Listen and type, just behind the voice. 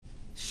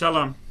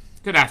Shalom.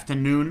 Good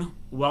afternoon.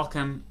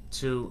 Welcome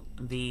to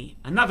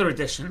another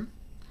edition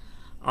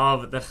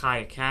of the Chai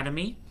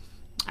Academy,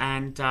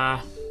 and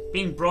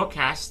being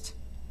broadcast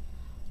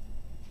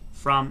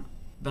from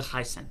the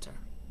Chai Center.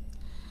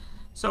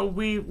 So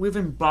we've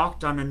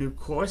embarked on a new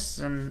course,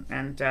 and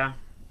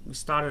we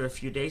started a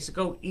few days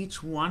ago.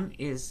 Each one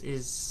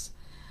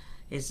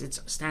stands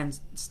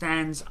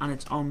on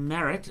its own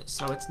merit,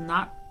 so it's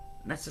not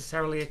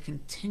necessarily a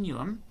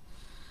continuum,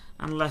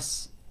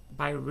 unless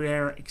by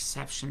rare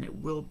exception it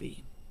will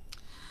be.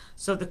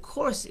 So the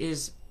course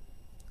is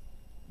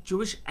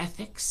Jewish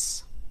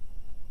ethics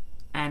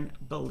and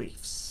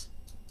beliefs.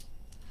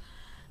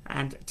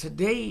 And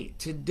today,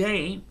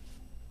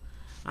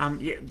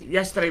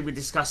 yesterday we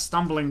discussed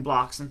stumbling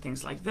blocks and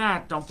things like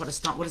that. What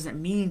does it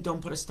mean?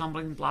 Don't put a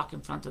stumbling block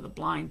in front of the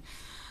blind.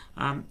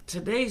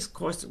 Today's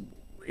course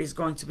is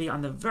going to be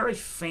on the very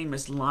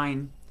famous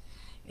line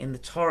in the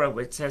Torah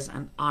where it says,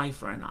 "An eye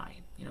for an eye."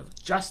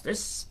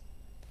 Justice.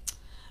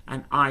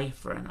 An eye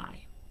for an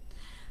eye.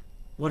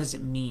 What does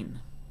it mean?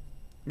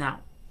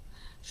 Now,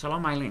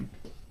 Shalom Eileen.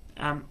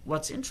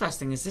 What's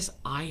interesting is this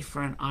eye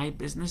for an eye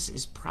business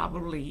is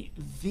probably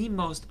the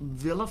most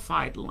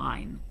vilified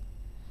line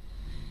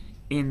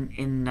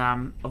in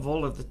of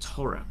all of the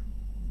Torah.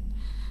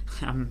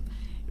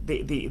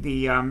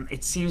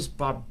 It seems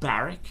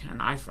barbaric,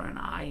 an eye for an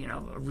eye,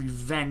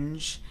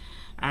 revenge,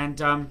 and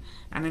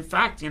in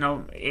fact,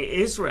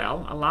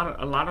 Israel. A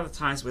lot of the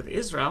times with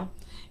Israel,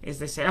 is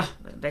they say,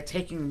 they're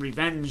taking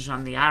revenge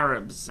on the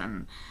Arabs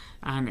and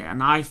an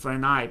eye for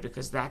an eye,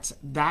 because that's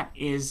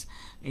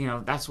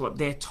what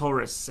their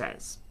Torah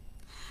says.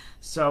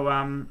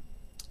 So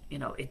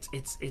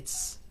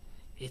it's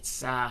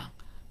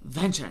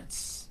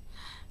vengeance,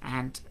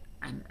 and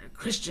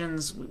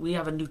Christians, we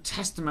have a New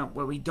Testament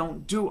where we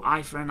don't do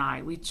eye for an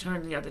eye. We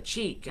turn the other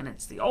cheek, and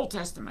it's the Old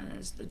Testament, and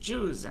it's the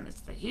Jews, and it's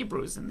the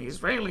Hebrews, and the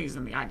Israelis,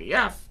 and the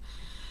IDF.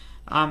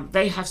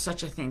 They have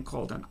such a thing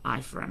called an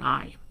eye for an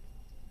eye.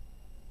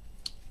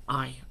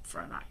 Eye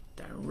for an eye,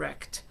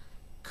 direct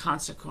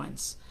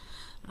consequence,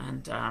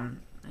 and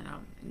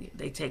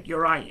they take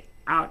your eye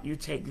out, you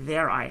take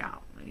their eye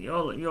out.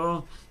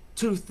 Your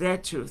tooth, their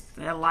tooth,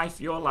 their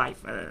life, your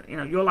life,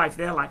 your life,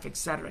 their life,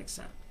 etc.,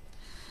 etc.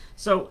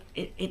 So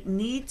it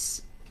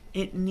needs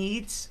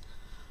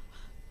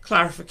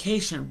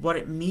clarification what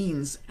it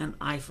means, an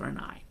eye for an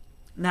eye.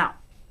 Now,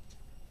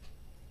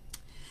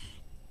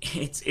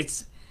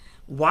 it's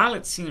while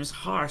it seems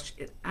harsh,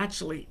 it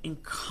actually, in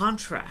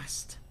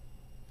contrast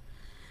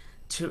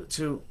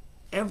to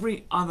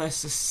every other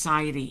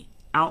society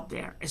out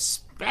there,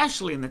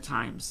 especially in the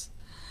times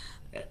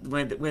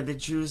where the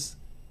Jews,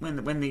 when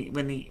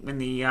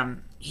the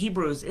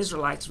Hebrews,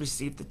 Israelites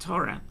received the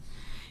Torah,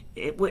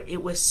 it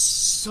was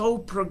so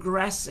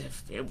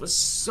progressive, it was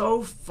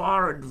so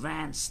far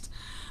advanced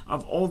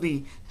of all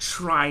the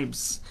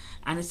tribes,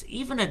 and it's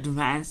even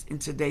advanced in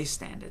today's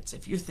standards.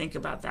 If you think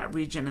about that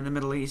region in the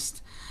Middle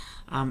East,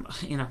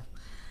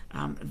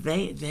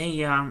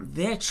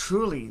 they're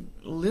truly,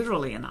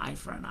 literally an eye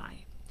for an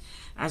eye.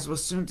 As we'll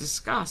soon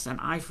discuss, an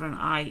eye for an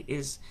eye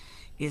is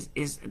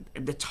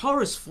the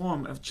Torah's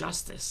form of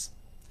justice.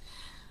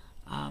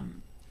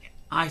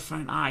 Eye for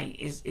an eye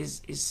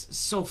is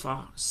so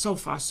far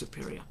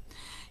superior.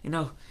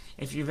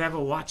 If you've ever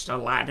watched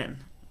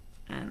Aladdin,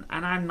 and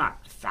I'm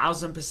not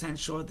 1,000%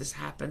 sure this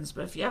happens,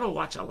 but if you ever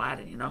watch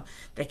Aladdin,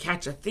 they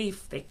catch a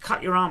thief, they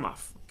cut your arm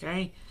off,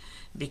 okay?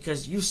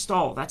 Because you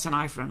stole. That's an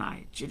eye for an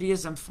eye.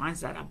 Judaism finds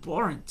that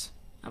abhorrent.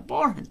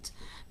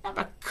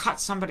 Never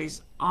cut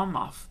somebody's arm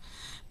off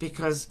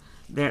because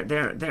they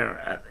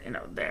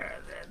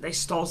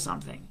stole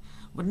something.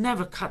 Would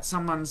never cut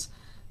someone's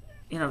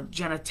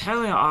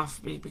genitalia off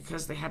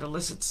because they had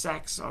illicit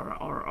sex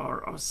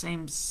or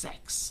same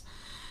sex,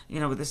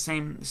 with the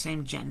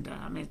same gender.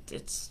 I mean,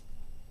 it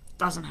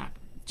doesn't happen.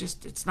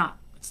 It's not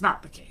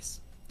the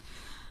case.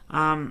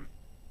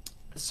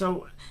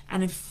 So,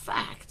 and in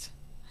fact,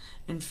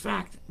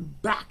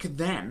 back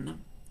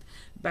then,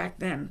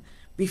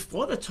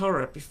 before the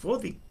Torah, before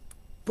the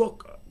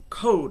book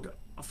code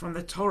from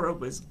the Torah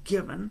was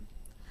given,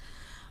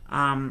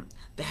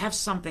 they have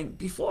something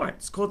before it.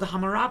 It's called the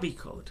Hammurabi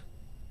Code.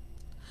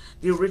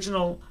 The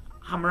original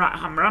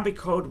Hammurabi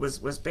Code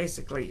was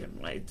basically,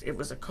 it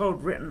was a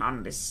code written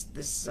on this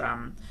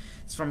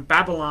it's from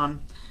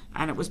Babylon,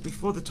 and it was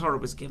before the Torah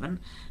was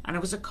given, and it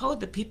was a code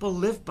that people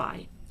lived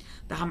by.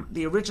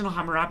 The original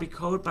Hammurabi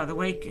Code, by the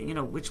way,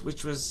 which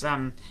was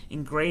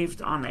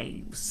engraved on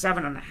a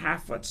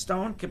 7.5-foot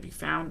stone, could be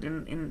found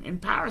in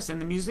Paris in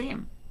the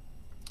museum.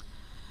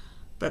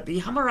 But the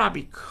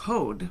Hammurabi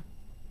Code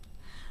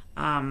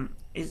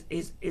is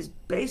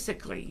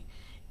basically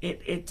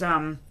it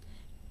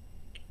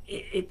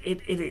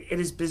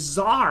is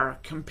bizarre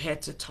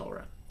compared to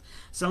Torah.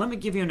 So let me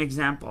give you an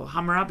example.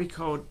 Hammurabi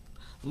Code,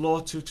 Law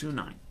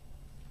 229.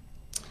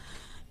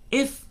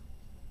 If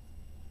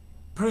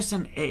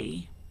person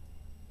A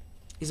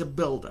is a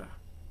builder,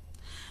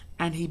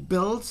 and he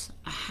builds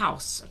a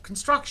house, a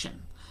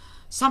construction,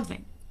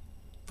 something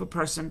for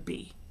person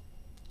B,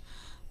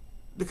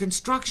 the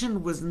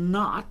construction was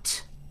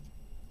not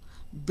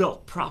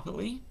built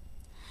properly,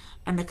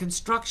 and the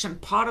construction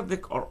part of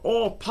the, or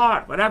all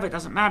part, whatever, it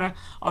doesn't matter,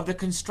 of the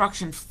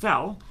construction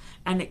fell,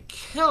 and it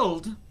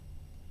killed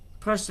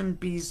person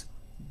B's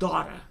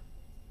daughter.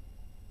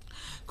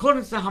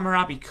 According to the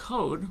Hammurabi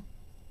Code,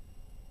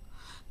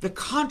 the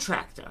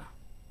contractor,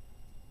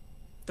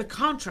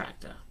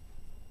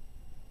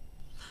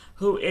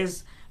 who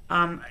is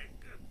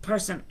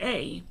person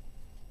A,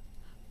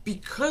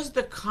 because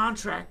the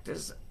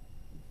contractor's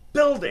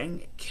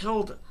building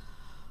killed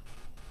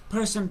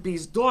person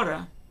B's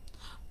daughter,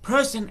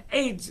 person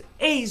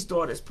A's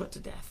daughter is put to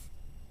death.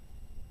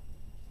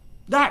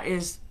 That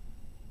is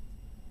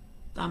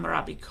the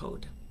Hammurabi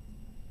Code.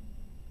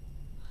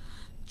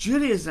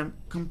 Judaism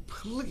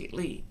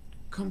completely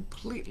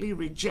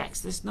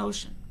rejects this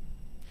notion.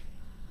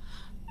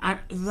 And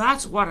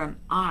that's what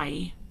an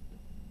eye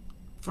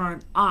for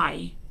an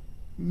eye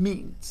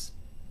means.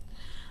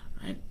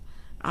 Right?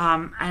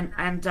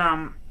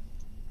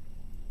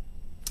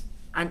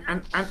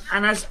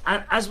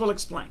 As we'll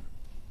explain,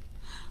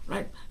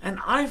 right? An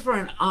eye for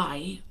an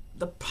eye,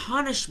 the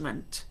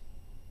punishment,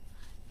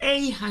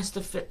 A, has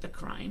to fit the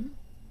crime,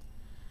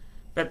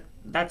 but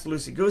that's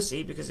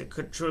loosey-goosey because it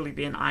could truly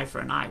be an eye for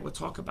an eye. We'll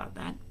talk about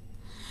that.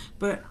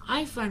 But an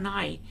eye for an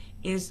eye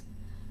is,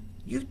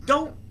 you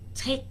don't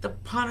take the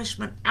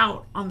punishment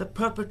out on the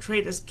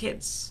perpetrator's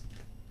kids.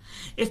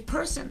 If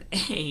person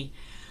A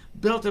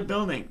built a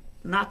building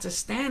not to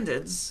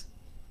standards,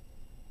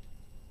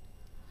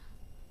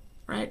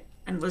 right,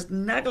 and was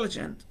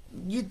negligent,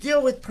 you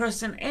deal with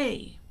person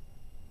A.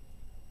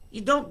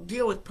 You don't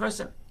deal with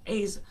person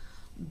A's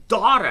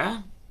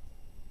daughter.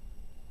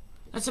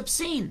 That's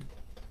obscene.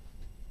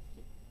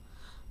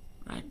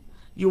 Right?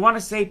 You want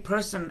to say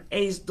person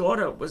A's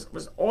daughter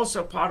was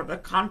also part of the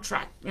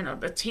contract, you know,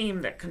 the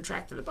team that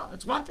contracted the building.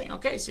 It's one thing.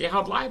 Okay, so you're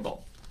held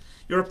liable.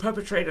 You're a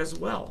perpetrator as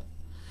well.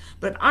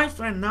 But eye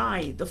for an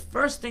eye, the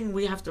first thing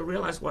we have to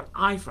realize what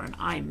eye for an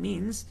eye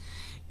means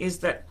is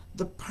that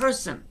the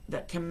person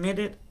that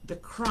committed the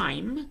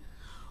crime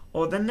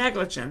or the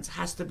negligence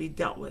has to be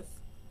dealt with.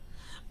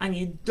 And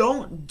you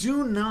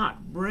do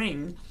not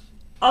bring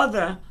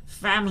other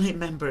family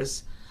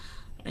members,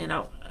 you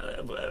know,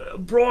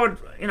 broad,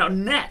 you know,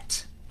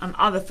 net on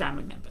other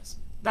family members.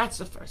 That's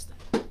the first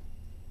thing.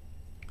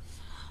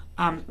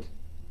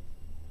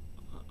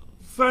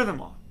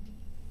 Furthermore,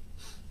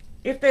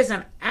 if there's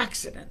an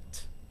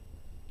accident,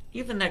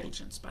 even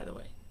negligence, by the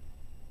way,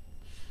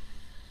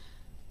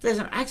 if there's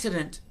an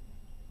accident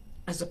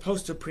as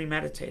opposed to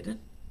premeditated,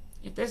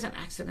 if there's an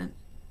accident,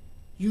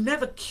 you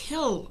never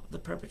kill the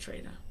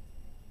perpetrator.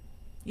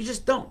 You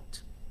just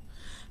don't.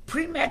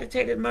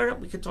 Premeditated murder,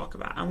 we could talk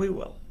about, and we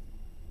will.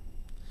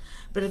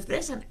 But if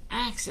there's an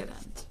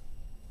accident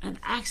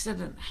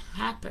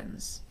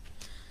happens,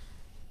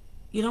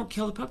 you don't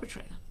kill the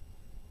perpetrator.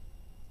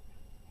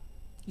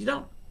 You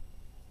don't.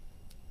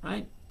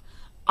 Right?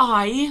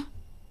 I,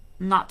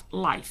 not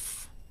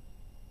life.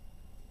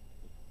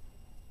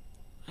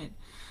 Right?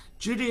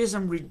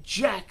 Judaism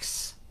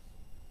rejects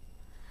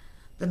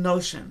the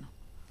notion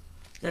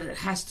that it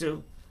has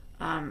to,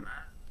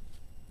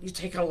 you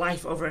take a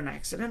life over an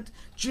accident.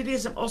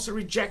 Judaism also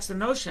rejects the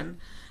notion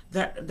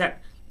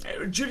that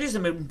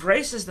Judaism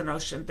embraces the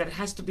notion that it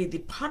has to be, the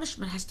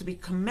punishment has to be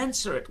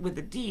commensurate with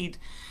the deed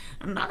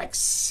and not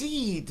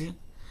exceed.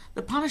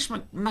 The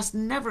punishment must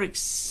never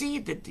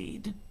exceed the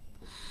deed.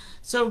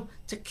 So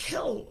to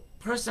kill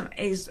person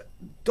A's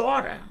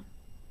daughter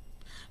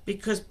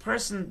because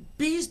person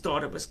B's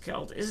daughter was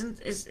killed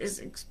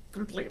is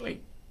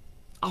completely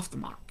off the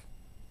mark.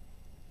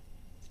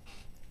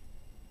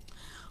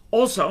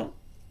 Also,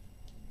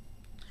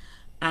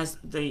 as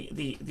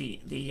the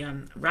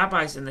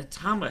rabbis in the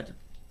Talmud,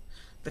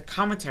 the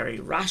commentary,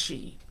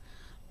 Rashi,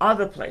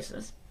 other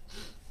places,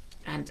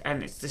 and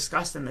it's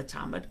discussed in the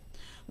Talmud,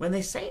 when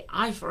they say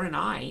eye for an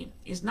eye,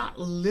 is not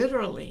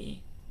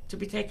literally to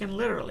be taken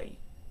literally.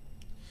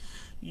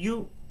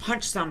 You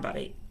punch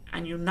somebody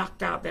and you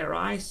knocked out their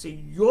eye, so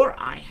your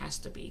eye has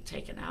to be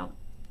taken out.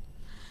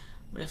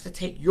 We have to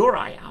take your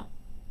eye out.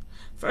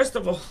 First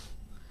of all,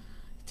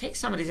 take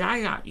somebody's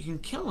eye out, you can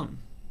kill him.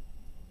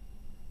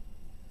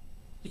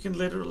 You can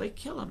literally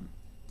kill him.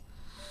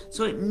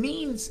 So it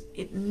means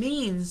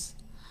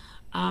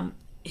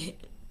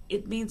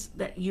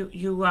that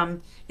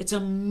it's a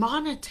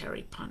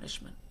monetary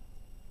punishment.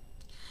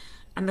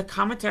 And the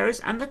commentaries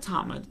and the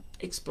Talmud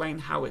explain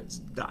how it's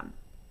done.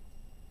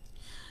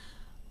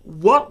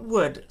 What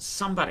would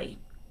somebody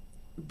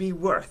be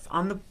worth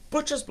on the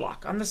butcher's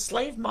block, on the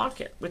slave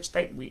market, which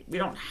we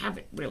don't have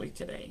it really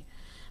today,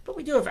 but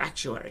we do have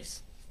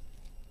actuaries.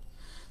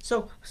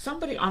 So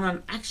somebody on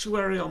an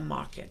actuarial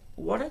market,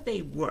 what are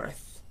they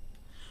worth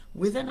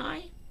with an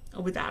eye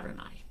or without an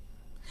eye?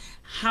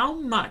 How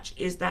much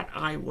is that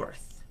eye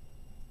worth?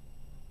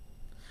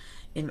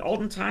 In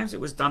olden times, it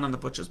was done on the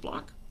butcher's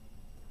block,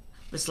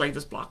 the slave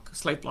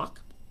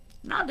block.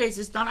 Nowadays,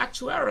 it's done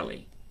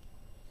actuarially.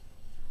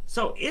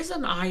 So is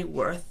an eye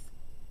worth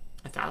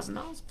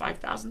 $1,000,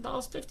 $5,000,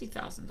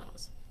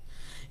 $50,000?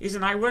 Is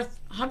an eye worth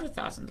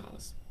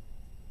 $100,000?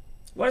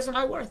 What is an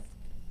eye worth?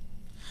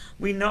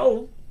 We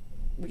know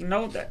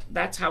that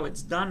that's how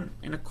it's done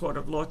in a court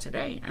of law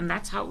today, and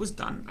that's how it was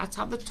done. That's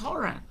how the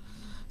Torah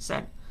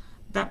said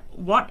that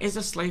what is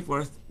a slave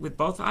worth with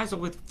both eyes or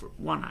with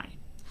one eye?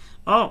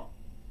 Oh,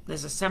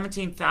 there's a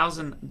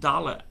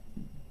 $17,000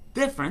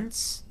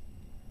 difference.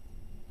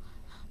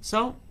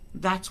 So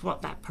that's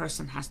what that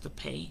person has to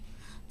pay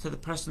to the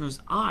person whose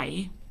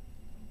eye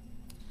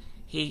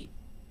he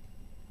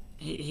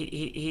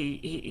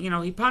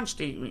punched.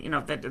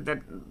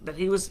 That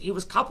he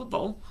was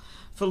culpable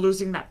for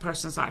losing that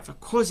person's eye, for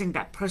causing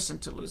that person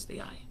to lose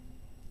the eye.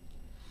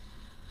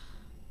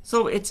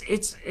 So it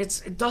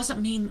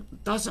doesn't mean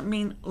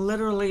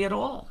literally at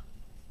all.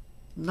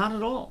 Not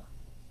at all.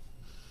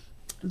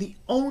 The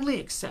only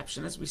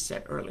exception, as we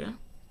said earlier,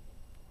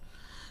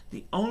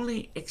 the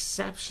only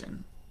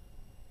exception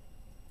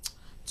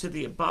to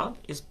the above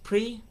is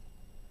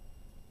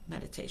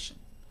premeditation.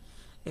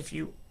 If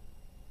you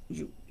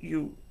it's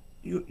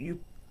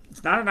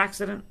not an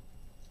accident,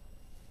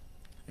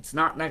 it's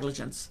not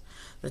negligence.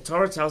 The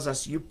Torah tells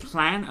us you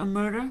plan a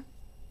murder,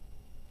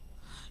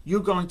 you're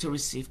going to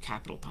receive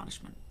capital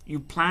punishment. You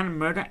plan a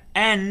murder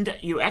and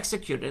you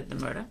executed the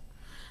murder.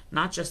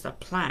 Not just a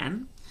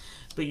plan,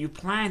 but you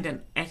planned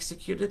and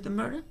executed the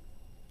murder.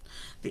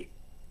 The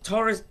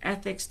Torah's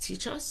ethics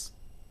teach us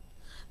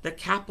that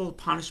capital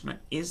punishment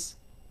is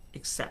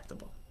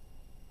acceptable.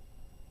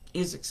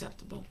 Is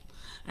acceptable.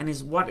 And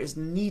is what is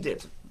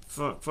needed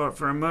for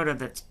a murder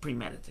that's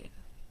premeditated.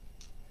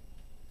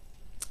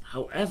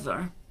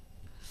 However,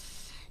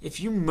 if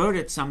you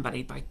murdered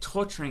somebody by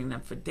torturing them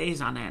for days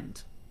on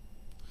end,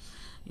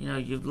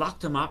 you've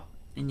locked them up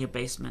in your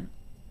basement.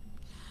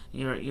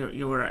 You're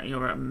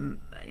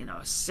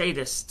a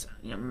sadist.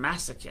 You're a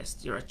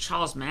masochist. You're a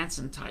Charles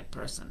Manson type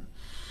person,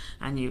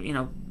 and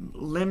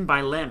limb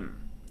by limb.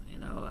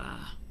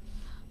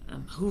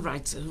 Who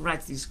writes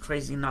these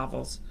crazy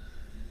novels?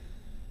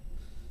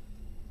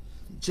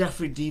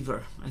 Jeffrey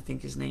Deaver, I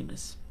think his name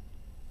is.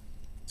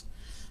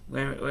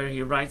 Where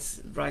he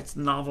writes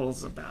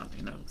novels about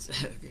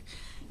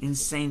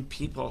insane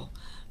people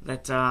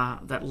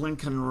that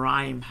Lincoln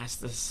Rhyme has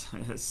this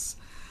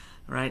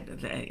right,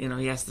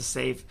 he has to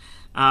save,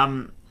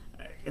 and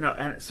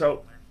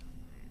so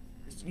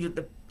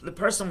the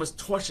person was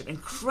tortured,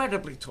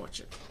 incredibly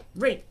tortured,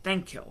 raped,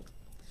 then killed.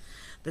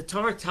 The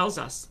Torah tells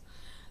us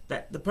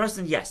that the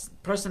person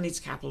needs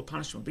capital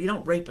punishment, but you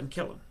don't rape and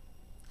kill him.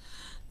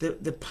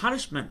 The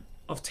punishment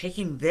of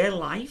taking their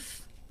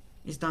life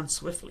is done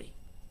swiftly.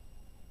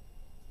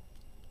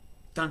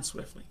 Done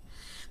swiftly.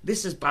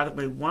 This is, by the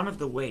way, one of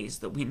the ways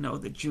that we know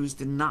that Jews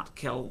did not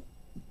kill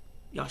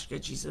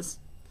Yashka, Jesus,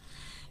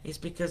 is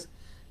because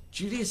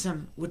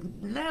Judaism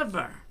would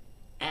never,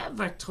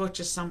 ever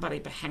torture somebody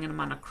by hanging them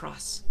on a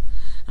cross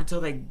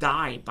until they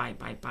die by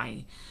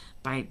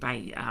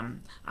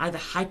either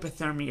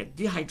hypothermia,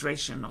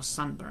 dehydration, or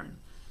sunburn.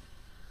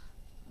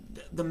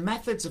 The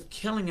methods of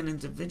killing an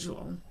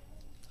individual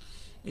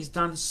is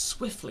done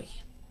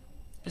swiftly,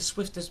 as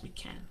swift as we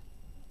can.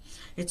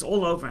 It's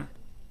all over.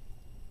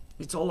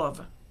 It's all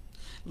over.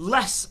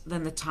 Less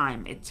than the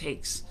time it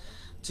takes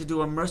to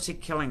do a mercy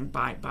killing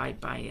by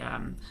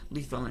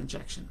lethal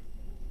injection.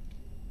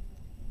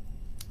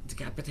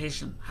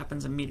 Decapitation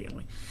happens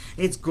immediately.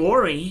 It's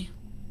gory,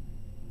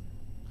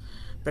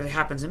 but it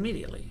happens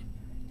immediately.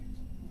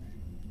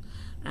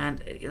 And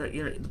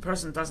the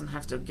person doesn't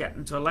have to get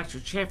into an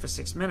electric chair for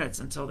 6 minutes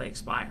until they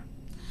expire.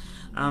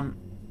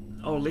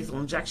 Or lethal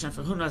injection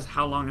for who knows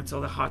how long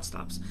until the heart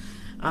stops.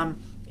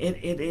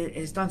 It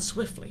is done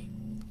swiftly.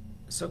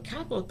 So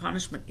capital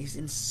punishment is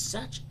in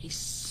such a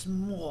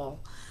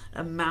small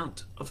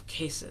amount of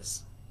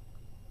cases.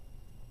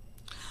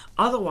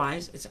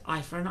 Otherwise, it's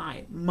eye for an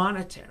eye,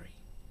 monetary.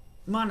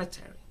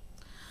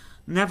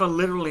 Never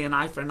literally an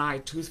eye for an eye,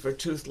 tooth for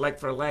tooth, leg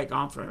for a leg,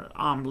 arm for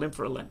arm, limb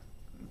for a limb.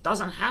 It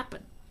doesn't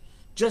happen.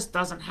 Just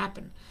doesn't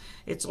happen.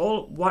 It's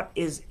all what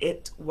is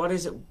it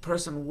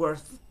person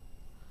worth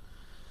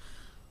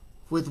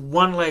with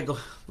one leg,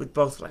 with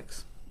both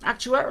legs.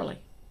 Actuarially,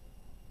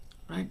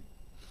 right?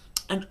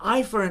 An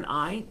eye for an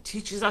eye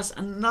teaches us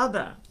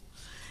another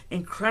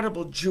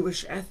incredible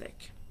Jewish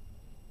ethic.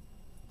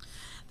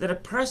 That a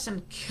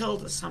person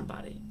killed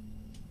somebody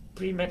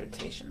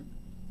premeditatively.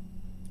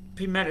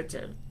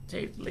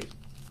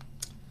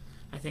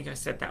 I think I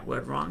said that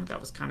word wrong. That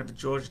was kind of a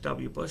George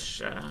W.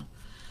 Bush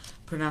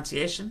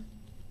pronunciation.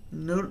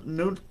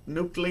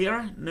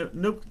 Nuclear.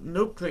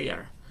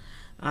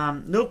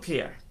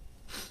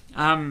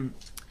 An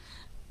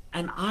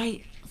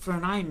eye for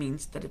an eye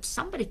means that if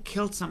somebody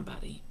killed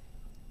somebody,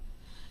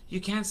 you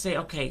can't say,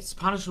 okay, it's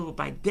punishable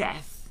by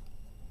death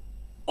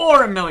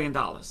or $1 million.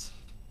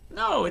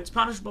 No, it's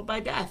punishable by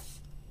death.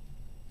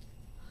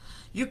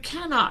 You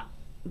cannot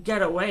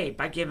get away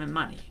by giving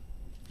money.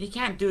 You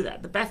can't do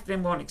that. The Beth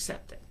Din won't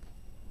accept it.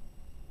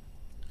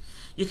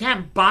 You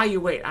can't buy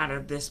your way out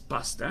of this,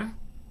 Buster.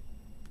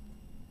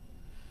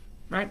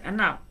 Right?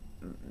 And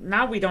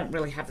now we don't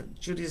really have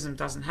Judaism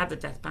doesn't have the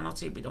death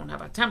penalty. We don't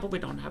have our temple. We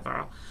don't have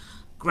our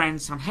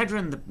Grand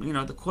Sanhedrin,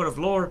 the court of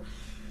law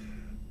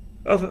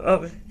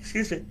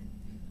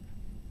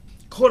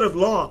court of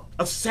law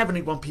of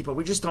 71 people.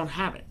 We just don't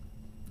have it.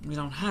 We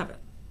don't have it.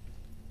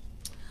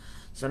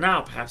 So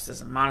now perhaps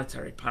there's a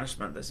monetary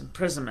punishment, there's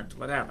imprisonment,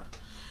 whatever.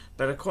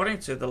 But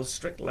according to the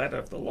strict letter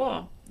of the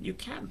law, you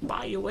can't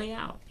buy your way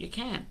out. You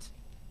can't.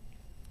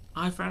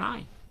 Eye for an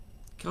eye.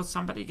 Kill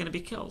somebody, you're going to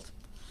be killed.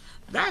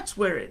 That's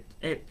where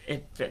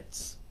it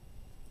fits.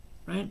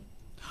 Right?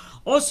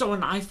 Also,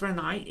 an eye for an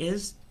eye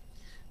is,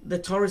 the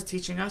Torah is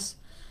teaching us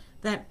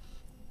that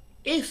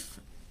if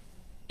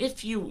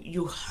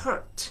you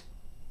hurt,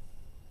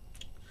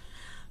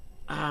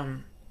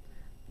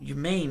 you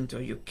maimed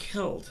or you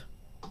killed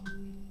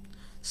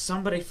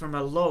somebody from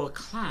a lower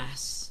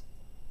class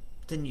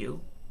than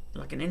you,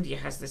 like in India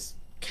has this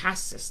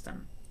caste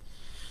system.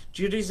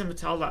 Judaism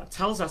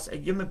tells us a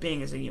human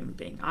being is a human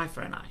being, eye for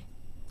an eye.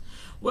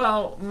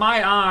 Well,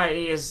 my eye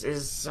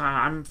is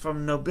I'm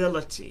from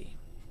nobility.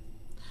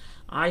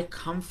 I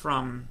come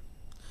from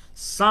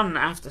son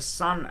after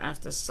son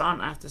after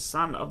son after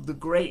son of the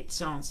great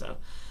so-and-so.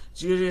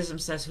 Judaism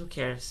says, who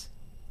cares?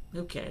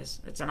 Who cares?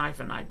 It's an eye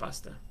for an eye,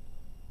 buster.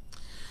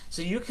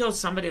 So you kill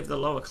somebody of the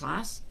lower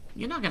class,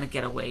 you're not going to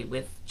get away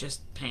with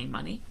just paying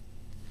money.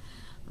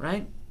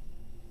 Right?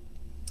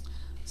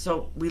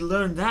 So we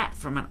learn that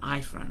from an eye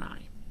for an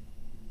eye.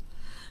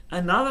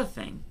 Another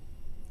thing,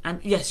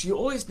 and yes, you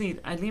always need,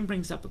 Eileen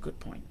brings up a good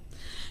point.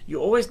 You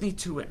always need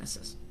two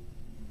witnesses.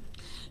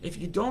 If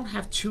you don't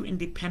have two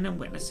independent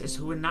witnesses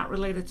who are not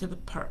related to the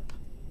perp,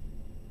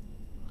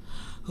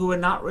 who are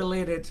not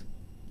related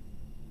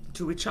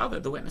to each other,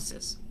 the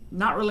witnesses,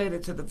 not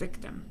related to the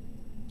victim,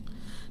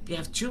 if you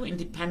have two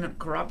independent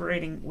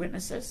corroborating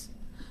witnesses,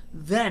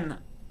 then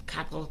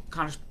capital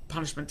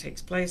punishment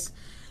takes place,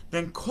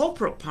 then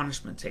corporal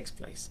punishment takes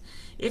place.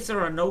 If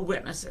there are no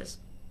witnesses,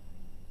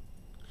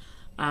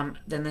 then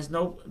there's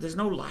no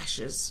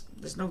lashes,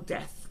 there's no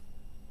death.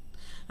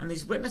 And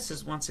these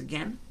witnesses, once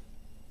again,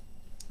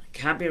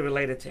 can't be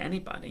related to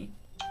anybody.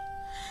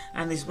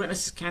 And these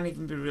witnesses can't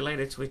even be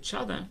related to each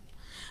other.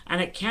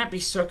 And it can't be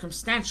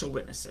circumstantial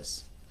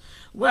witnesses.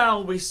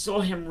 Well, we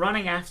saw him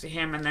running after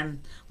him and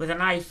then with a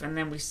knife, and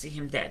then we see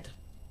him dead.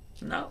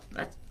 No,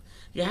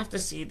 you have to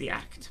see the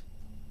act.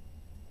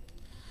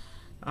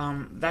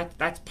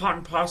 That's part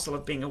and parcel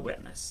of being a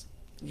witness.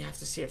 You have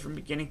to see it from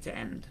beginning to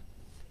end.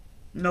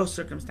 No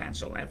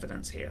circumstantial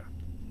evidence here.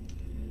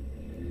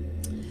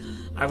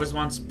 I was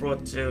once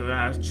brought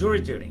to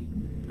jury duty,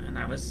 and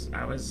I was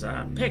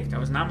picked. I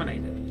was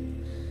nominated,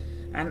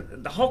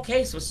 and the whole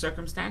case was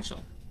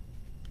circumstantial.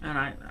 And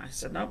I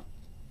said, nope,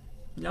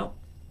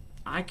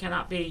 I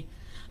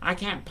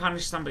can't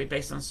punish somebody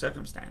based on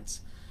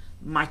circumstance.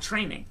 My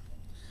training.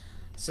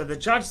 So the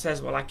judge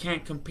says, well, I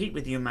can't compete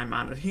with you,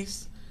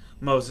 Maimonides,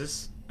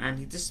 Moses, and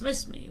he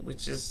dismissed me,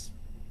 which was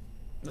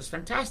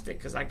fantastic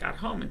because I got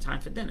home in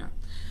time for dinner.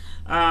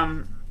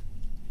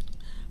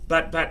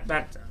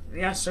 But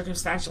yeah,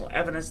 circumstantial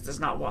evidence does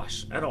not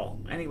wash at all,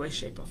 any way,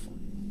 shape, or form.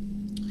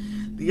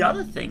 The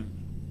other thing,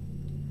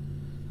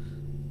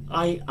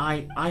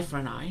 eye for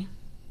an eye,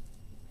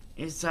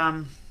 is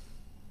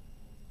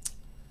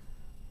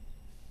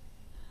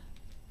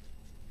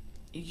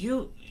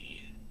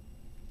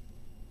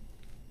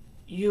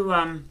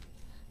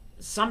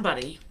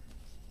somebody,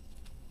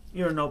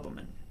 you're a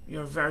nobleman,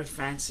 you're very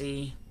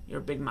fancy, you're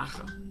a big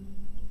macha.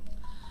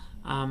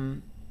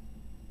 On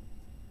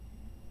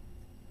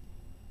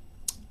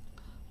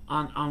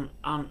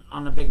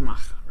a big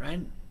macha,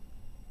 right?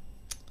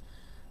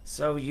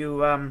 So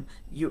you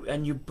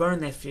burn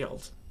their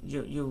field,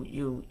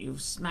 you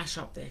smash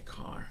up their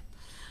car,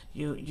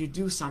 you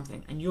do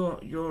something, and you're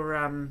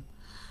a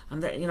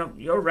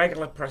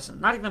regular person,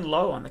 not even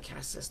low on the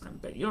caste system,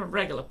 but you're a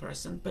regular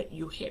person, but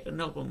you hit a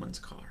nobleman's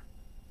car.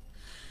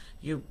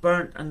 You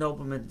burnt a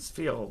nobleman's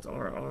field,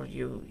 or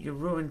you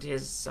ruined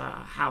his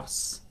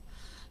house.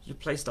 You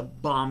placed a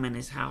bomb in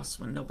his house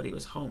when nobody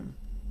was home.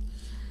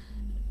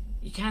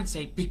 You can't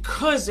say,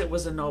 because it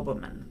was a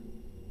nobleman,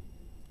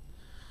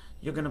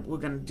 we're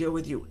gonna deal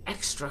with you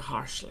extra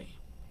harshly.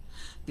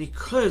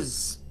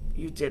 Because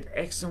you did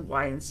X and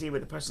Y and Z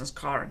with a person's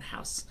car and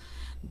house.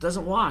 It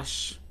doesn't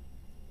wash.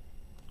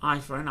 Eye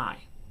for an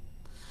eye.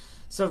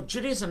 So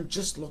Judaism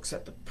just looks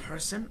at the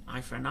person,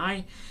 eye for an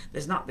eye.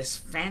 There's not this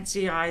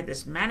fancy eye,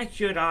 this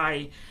manicured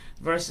eye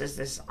versus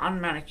this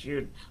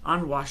unmanicured,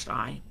 unwashed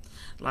eye.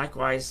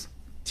 Likewise,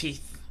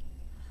 teeth.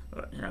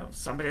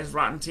 Somebody has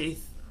rotten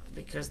teeth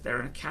because they're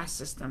in a caste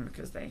system,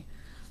 because it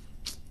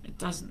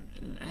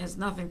has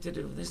nothing to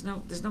do. There's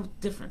no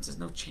difference, there's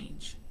no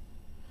change.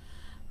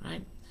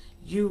 Right?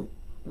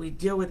 We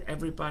deal with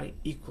everybody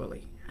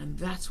equally, and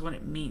that's what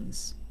it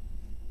means,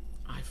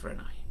 eye for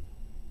an eye.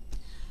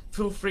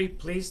 Feel free,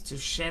 please, to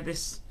share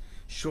this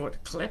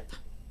short clip.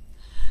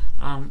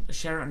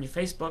 Share it on your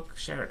Facebook,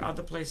 share it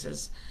other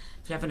places.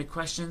 If you have any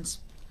questions,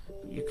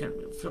 you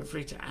can feel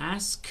free to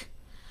ask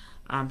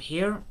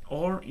here,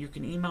 or you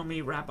can email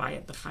me,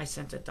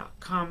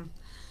 rabbi@thechaicenter.com.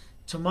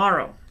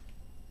 Tomorrow,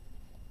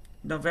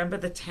 November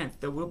the 10th,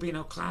 there will be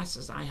no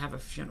classes. I have a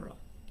funeral.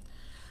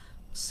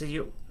 See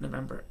you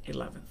November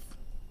 11th.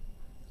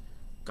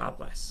 God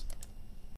bless.